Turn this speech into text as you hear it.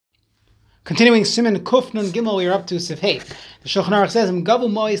Continuing Siman Kuf Nun Gimel, we are up to seif. The Shulchan Aruch says, "Gavu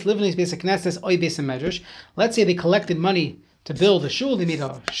mois livnis basic knesses oy basic medrash." Let's say they collected money to build a shul. They made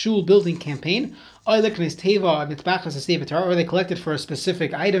a shul building campaign. Oy liknis teva mitbachas seif Torah, or they collected for a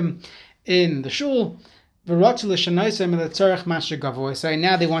specific item in the shul. V'ratzu l'shanaisem l'tzarech masher gavoi. So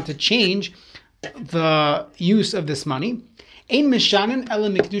now they want to change the use of this money. Ein mishanen ela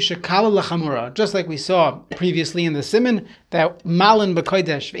mikdusha kala lachamura. Just like we saw previously in the Siman, that malin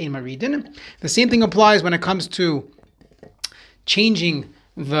b'kodesh v'ein maridin. The same thing applies when it comes to changing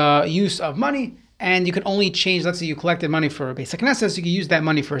the use of money, and you can only change, let's say you collected money for a basic knesses, you can use that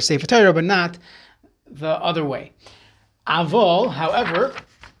money for a seif Torah, but not the other way. Avol, however,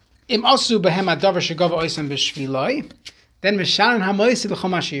 im asu behem adavar shegava oisem b'shviloi, then mishanen hamoisi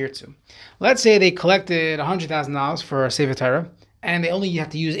l'chomash yirtzu. Let's say they collected $100,000 for a seif Torah, and they only have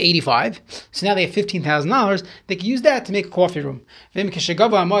to use $85,000. So now they have $15,000. They can use that to make a coffee room. And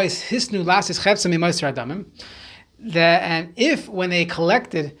if when they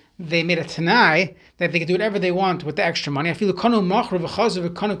collected, they made a tanai that they could do whatever they want with the extra money,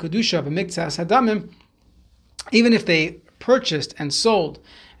 even if they purchased and sold,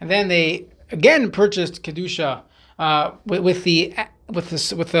 and then they again purchased kedusha with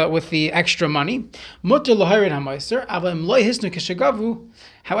the extra money.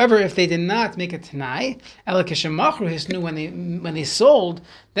 However, if they did not make a tanai, when they sold,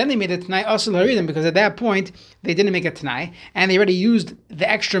 then they made a tanai because at that point they didn't make a tanai and they already used the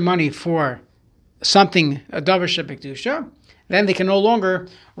extra money for something, a davar shebekdusha. Then they can no longer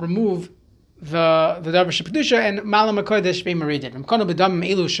remove the davar shebekdusha and malam hakodesh b'maridin.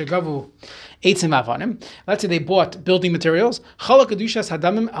 Let's say they bought building materials. The kedusha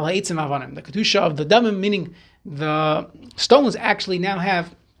of the damim, meaning the stones, actually now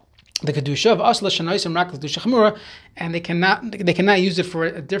have the kedusha of asla shanoisem rak kedusha chamura, and they cannot use it for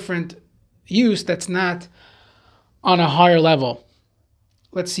a different use that's not on a higher level.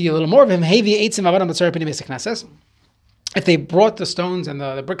 Let's see a little more of him. If they brought the stones and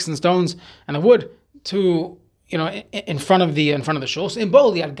the bricks and stones and the wood to in front of the shul, so in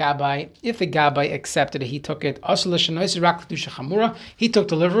Boli al Gabai, if the Gabai accepted it, he took it. He took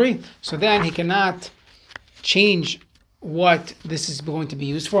delivery, so then he cannot change what this is going to be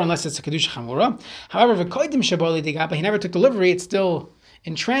used for unless it's a kedusha chamura. However, he never took delivery; it's still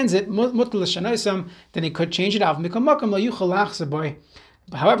in transit. Then he could change it.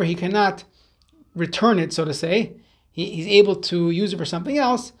 However, he cannot return it, so to say. He's able to use it for something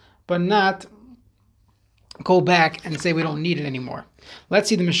else, but not go back and say we don't need it anymore. Let's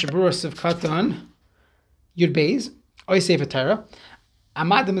see the Mishaburas of Katan Yud Beis Oy seif Torah.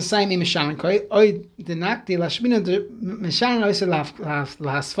 Amad the Messiah Mishanan Koi Oy Denakti Lashmina Mishanan Oy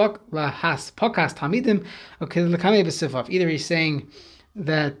Lahas Podcast Hamidim. Okay, Lakame B'Sifav. Either he's saying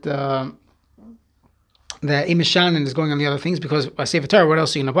that that Imishanan is going on the other things because a seif Torah, what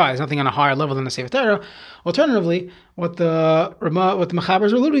else are you going to buy? There's nothing on a higher level than a seif Torah. Alternatively, what the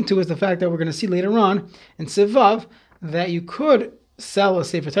Mechabers are alluding to is the fact that we're going to see later on in Sivav that you could sell a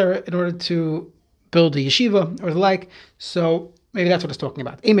seif Torah in order to build a yeshiva or the like. So maybe that's what it's talking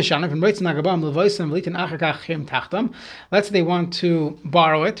about. Let's say they want to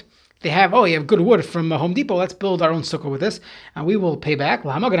borrow it. They have, you have good wood from Home Depot. Let's build our own sukkah with this, and we will pay back. The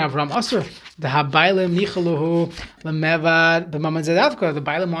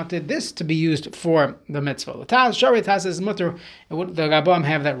Bailam wanted this to be used for the mitzvah. The Taz is mutter. The Rabbaim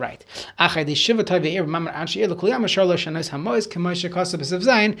have that right.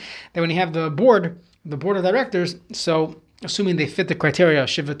 That when you have the board of directors, so assuming they fit the criteria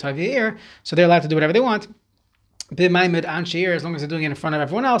of Shiva Tavir, so they're allowed to do whatever they want. As long as they're doing it in front of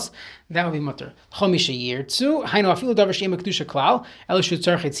everyone else, that would be mutter.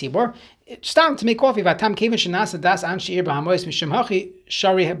 It's time to make coffee.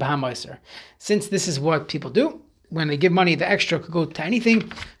 Since this is what people do, when they give money, the extra could go to anything,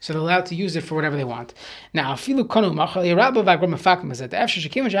 so they're allowed to use it for whatever they want. Now, that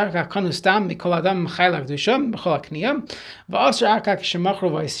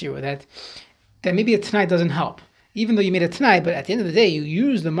maybe a tanai doesn't help. Even though you made a tanai, but at the end of the day, you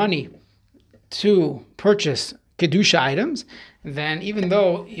use the money to purchase kedusha items, then even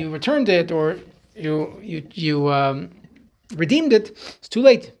though you returned it or you redeemed it, it's too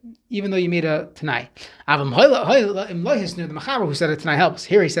late. Even though you made a tanai. The Machaber who said a tanai helps.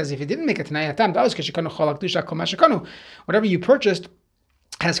 Here he says if you didn't make a tanai, whatever you purchased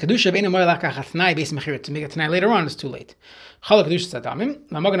has kedusha to make a tanai later on is too late. Once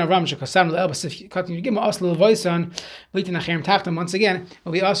again,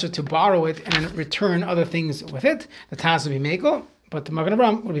 will be also to borrow it and return other things with it. The Taz will be meko, but the Magen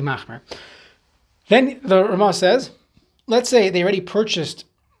Avraham would be machmer. Then the Ramah says, let's say they already purchased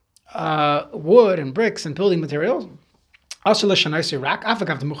wood and bricks and building materials. We paskin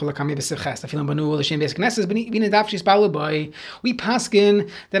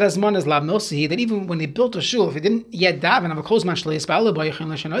that Azman is lav milsi, that even when they built a shul, if it didn't yet daven have a closed man shleis ba'alu by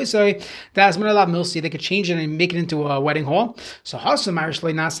that Azman lav milsi, they could change it and make it into a wedding hall. So hasam marish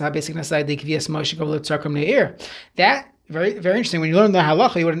le nasa basic nasa they kvias moshe go let tzarkum ne'ir. That very, very interesting. When you learn the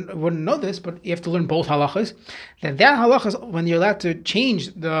halacha, you wouldn't know this, but you have to learn both halachas. That halacha is when you're allowed to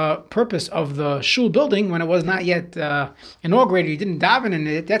change the purpose of the shul building when it was not yet inaugurated. You didn't daven in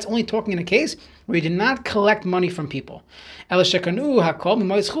it. That's only talking in a case where you did not collect money from people. You already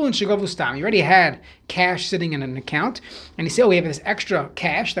had cash sitting in an account, and you say, we have this extra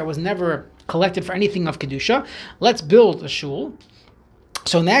cash that was never collected for anything of kedusha. Let's build a shul.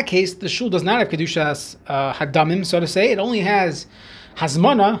 So in that case, the shul does not have kedushas hadamim, so to say. It only has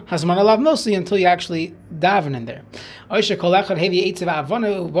hazmana lav milsi until you actually daven in there. They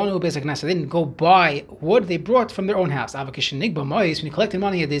didn't go buy wood; they brought from their own house. When you collected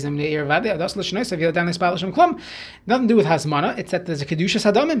money, nothing to do with hazmana. It's that there's a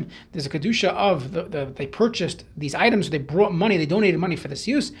kedushas hadamim. There's a kedusha of they purchased these items. They brought money. They donated money for this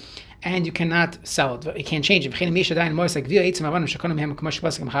use. And you cannot sell it. You can't change it. Same thing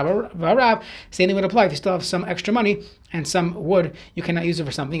would apply if you still have some extra money and some wood, you cannot use it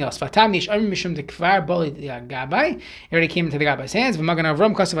for something else. It already came into the Gabai's hands.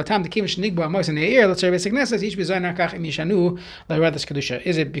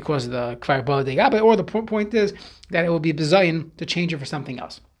 Is it because of the kvar bali de Gabai, or the point is that it will be bizayin to change it for something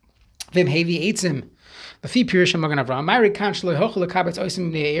else? The fee Pirush Magen Avraham. My rekanch lo hochel kabetz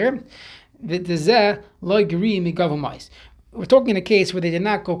oisim ne'er. The zeh lo gri migavu mais. We're talking in a case where they did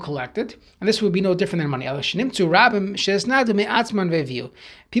not go collect it, and this would be no different than money.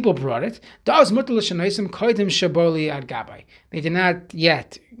 People brought it. They did not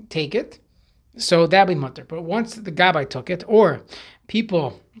yet take it, so that would be mutter. But once the Gabai took it, or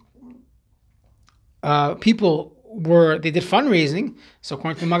people they did fundraising. So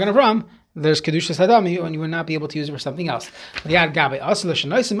according to Magen Avraham, there's kedushas hadami, and you would not be able to use it for something else. Once again, shari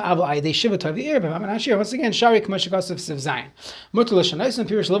k'mashikasif siv zayin. Mutter l'shanoisim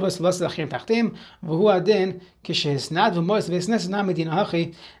pirush lovas l'asad achim tachtim v'hu adin kishehisnad v'mois v'hisnes na medina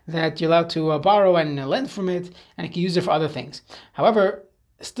hachi, that you're allowed to borrow and lend from it, and you can use it for other things. However,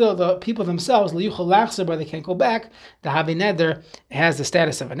 still, the people themselves, liyuchal lachzer, but they can't go back. The havi neder has the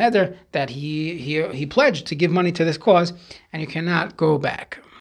status of a neder that he pledged to give money to this cause, and you cannot go back.